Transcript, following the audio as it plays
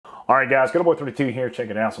All right, guys, Good Boy 32 here. Check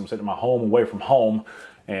it out. So I'm sitting in my home, away from home,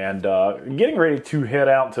 and getting ready to head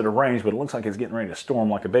out to the range, but it looks like it's getting ready to storm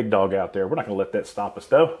like a big dog out there. We're not going to let that stop us,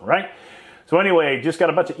 though, right? So anyway, just got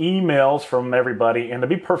a bunch of emails from everybody, and to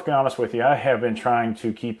be perfectly honest with you, I have been trying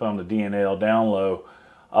to keep on the DNL down low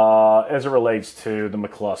as it relates to the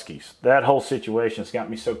McCluskeys. That whole situation has got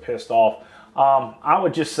me so pissed off. I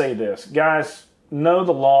would just say this, guys, know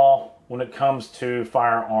the law when it comes to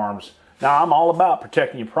firearms. Now, I'm all about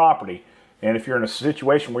protecting your property, and if you're in a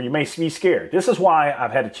situation where you may be scared, this is why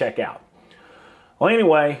I've had to check out. Well,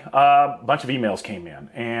 anyway, a bunch of emails came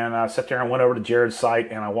in, and I sat there and went over to Jared's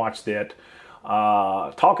site, and I watched it,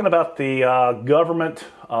 talking about the government,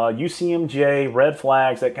 UCMJ, red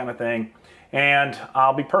flags, that kind of thing. And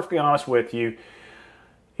I'll be perfectly honest with you,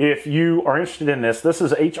 if you are interested in this, this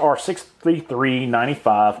is H.R.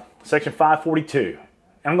 63395, Section 542.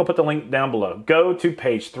 I'm going to put the link down below. Go to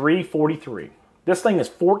page 343. This thing is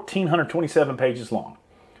 1,427 pages long.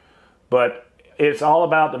 But it's all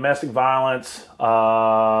about domestic violence,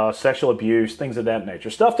 sexual abuse, things of that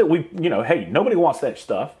nature. Stuff that we, hey, nobody wants that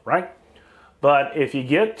stuff, right? But if you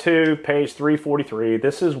get to page 343,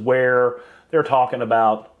 this is where they're talking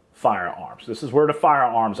about firearms. This is where the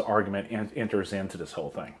firearms argument enters into this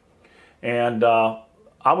whole thing. And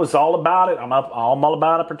I was all about it. I'm all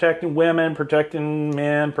about it, protecting women, protecting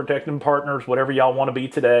men, protecting partners, whatever y'all want to be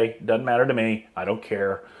today. Doesn't matter to me. I don't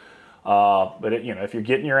care. But if you're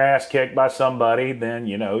getting your ass kicked by somebody, then,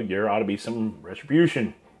 there ought to be some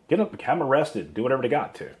retribution. Get up, have them arrested, do whatever they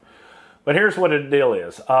got to. But here's what the deal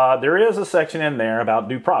is. There is a section in there about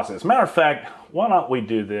due process. Matter of fact, why don't we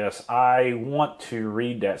do this? I want to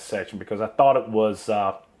read that section because I thought it was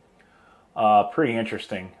pretty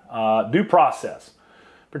interesting. Due process.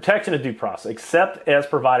 Protection of due process, except as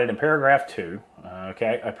provided in paragraph 2.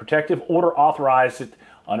 Okay, a protective order authorized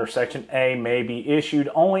under Section A may be issued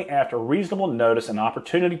only after reasonable notice and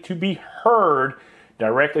opportunity to be heard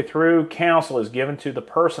directly through counsel is given to the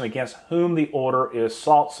person against whom the order is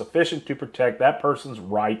sought, sufficient to protect that person's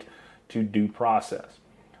right to due process.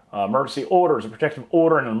 Emergency orders, a protective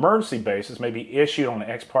order on an emergency basis may be issued on an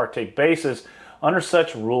ex parte basis under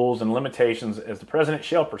such rules and limitations as the President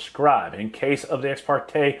shall prescribe. In case of the ex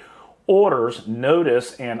parte orders,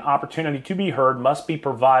 notice and opportunity to be heard must be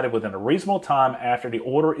provided within a reasonable time after the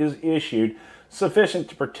order is issued, sufficient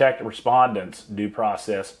to protect the respondent's due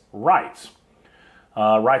process rights.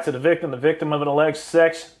 Rights of the victim of an alleged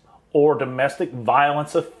sex or domestic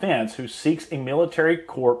violence offense who seeks a military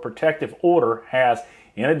court protective order has,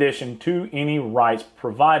 in addition to any rights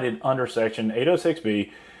provided under Section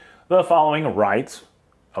 806B, the following rights.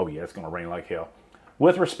 Oh yeah, it's going to rain like hell.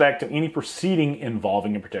 With respect to any proceeding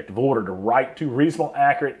involving a protective order, the right to reasonable,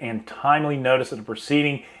 accurate, and timely notice of the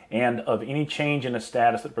proceeding and of any change in the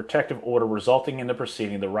status of the protective order resulting in the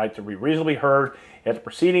proceeding, the right to be reasonably heard at the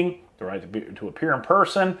proceeding, the right to appear in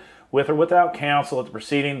person with or without counsel at the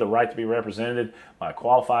proceeding, the right to be represented by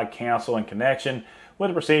qualified counsel in connection with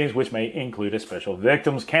the proceedings, which may include a special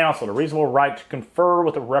victims counsel, the reasonable right to confer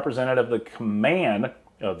with a representative of the command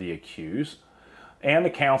of the accused, and the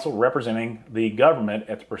counsel representing the government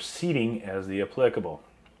at the proceeding as the applicable.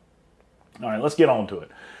 All right, let's get on to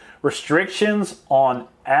it. Restrictions on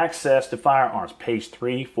access to firearms, page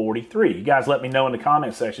 343. You guys let me know in the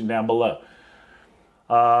comment section down below.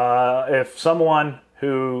 If someone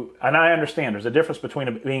who, and I understand there's a difference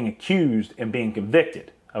between being accused and being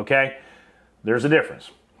convicted, okay? There's a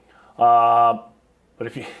difference. But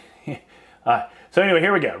if you, so anyway,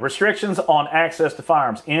 here we go. Restrictions on access to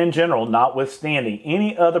firearms in general, notwithstanding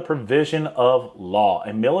any other provision of law.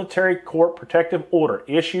 A military court protective order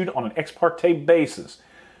issued on an ex parte basis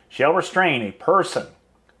shall restrain a person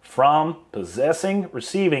from possessing,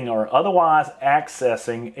 receiving, or otherwise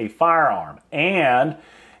accessing a firearm. And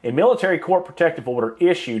a military court protective order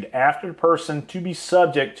issued after the person to be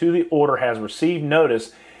subject to the order has received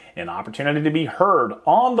notice an opportunity to be heard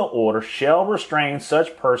on the order shall restrain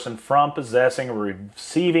such person from possessing,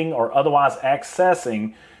 receiving, or otherwise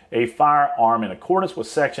accessing a firearm in accordance with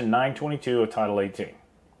Section 922 of Title 18.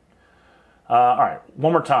 All right,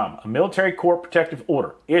 one more time. A military court protective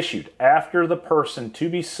order issued after the person to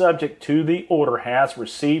be subject to the order has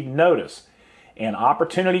received notice an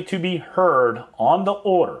opportunity to be heard on the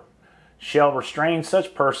order shall restrain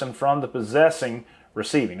such person from the possessing,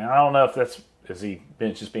 receiving. Now, I don't know if that's, is he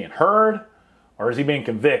just being heard or is he being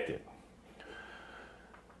convicted?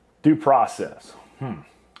 Due process.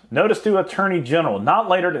 Notice to Attorney General, not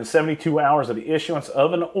later than 72 hours of the issuance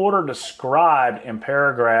of an order described in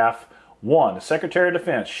paragraph 1. The Secretary of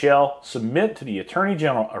Defense shall submit to the Attorney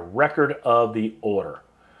General a record of the order.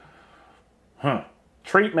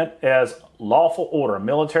 treatment as lawful order. A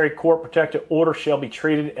military court protected order shall be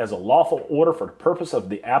treated as a lawful order for the purpose of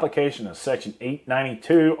the application of Section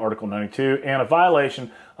 892, Article 92, and a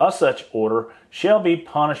violation of such order shall be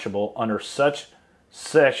punishable under such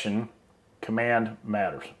section. Command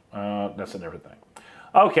matters. That's in everything.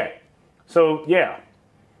 Okay, so yeah,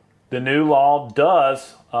 the new law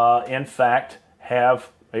does, in fact, have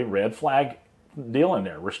a red flag deal in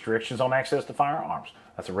there. Restrictions on access to firearms.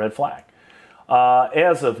 That's a red flag.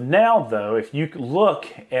 As of now, though, if you look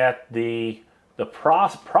at the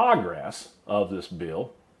progress of this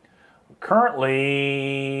bill,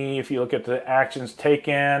 currently, if you look at the actions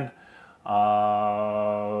taken,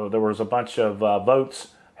 there was a bunch of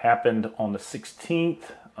votes happened on the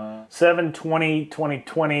 16th,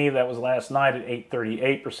 7/20/2020. That was last night at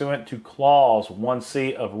 8:38, pursuant to Clause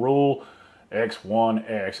 1C of Rule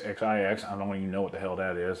X1X XIX. I don't even know what the hell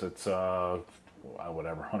that is. It's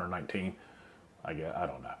whatever, 119. I guess, I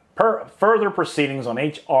don't know. Further proceedings on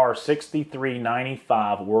H.R.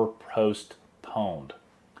 6395 were postponed.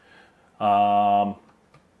 There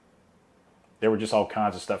were just all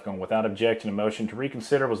kinds of stuff going. Without objection, a motion to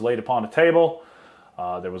reconsider was laid upon the table.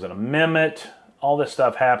 There was an amendment. All this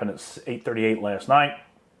stuff happened at 8:38 last night.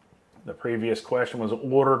 The previous question was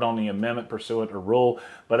ordered on the amendment pursuant to rule,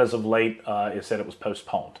 but as of late, it said it was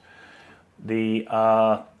postponed.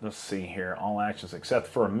 Let's see here, all actions except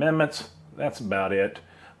for amendments. That's about it.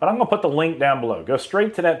 But I'm going to put the link down below. Go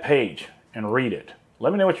straight to that page and read it.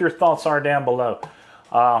 Let me know what your thoughts are down below.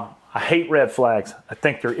 I hate red flags. I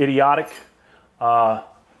think they're idiotic. An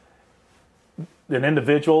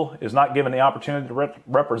individual is not given the opportunity to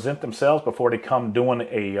represent themselves before they come doing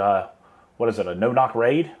a, a no-knock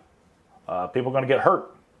raid. People are going to get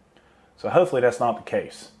hurt. So hopefully that's not the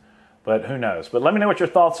case. But who knows. But let me know what your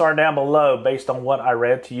thoughts are down below based on what I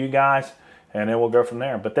read to you guys. And then we'll go from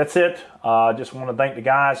there. But that's it. I just want to thank the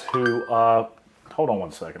guys who... hold on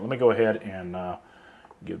one second. Let me go ahead and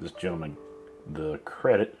give this gentleman the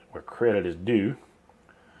credit where credit is due.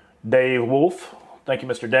 Dave Wolf. Thank you,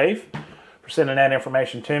 Mr. Dave, for sending that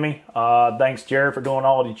information to me. Thanks, Jared, for doing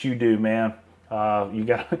all that you do, man.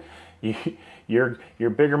 You're a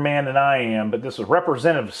bigger man than I am. But this is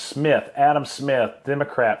Representative Smith, Adam Smith,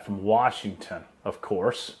 Democrat from Washington, of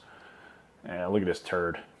course. Yeah, look at this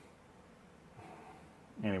turd.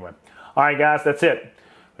 Anyway. All right, guys, that's it.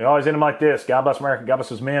 We always end them like this. God bless America. God bless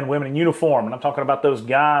those men, women in uniform. And I'm talking about those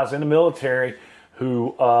guys in the military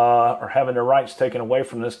who are having their rights taken away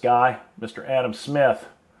from this guy, Mr. Adam Smith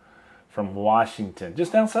from Washington,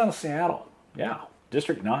 just outside of Seattle. Yeah,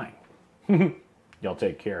 District 9. Y'all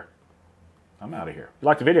take care. I'm out of here. If you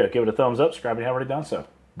liked the video, give it a thumbs up. Subscribe if you haven't already done so.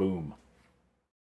 Boom.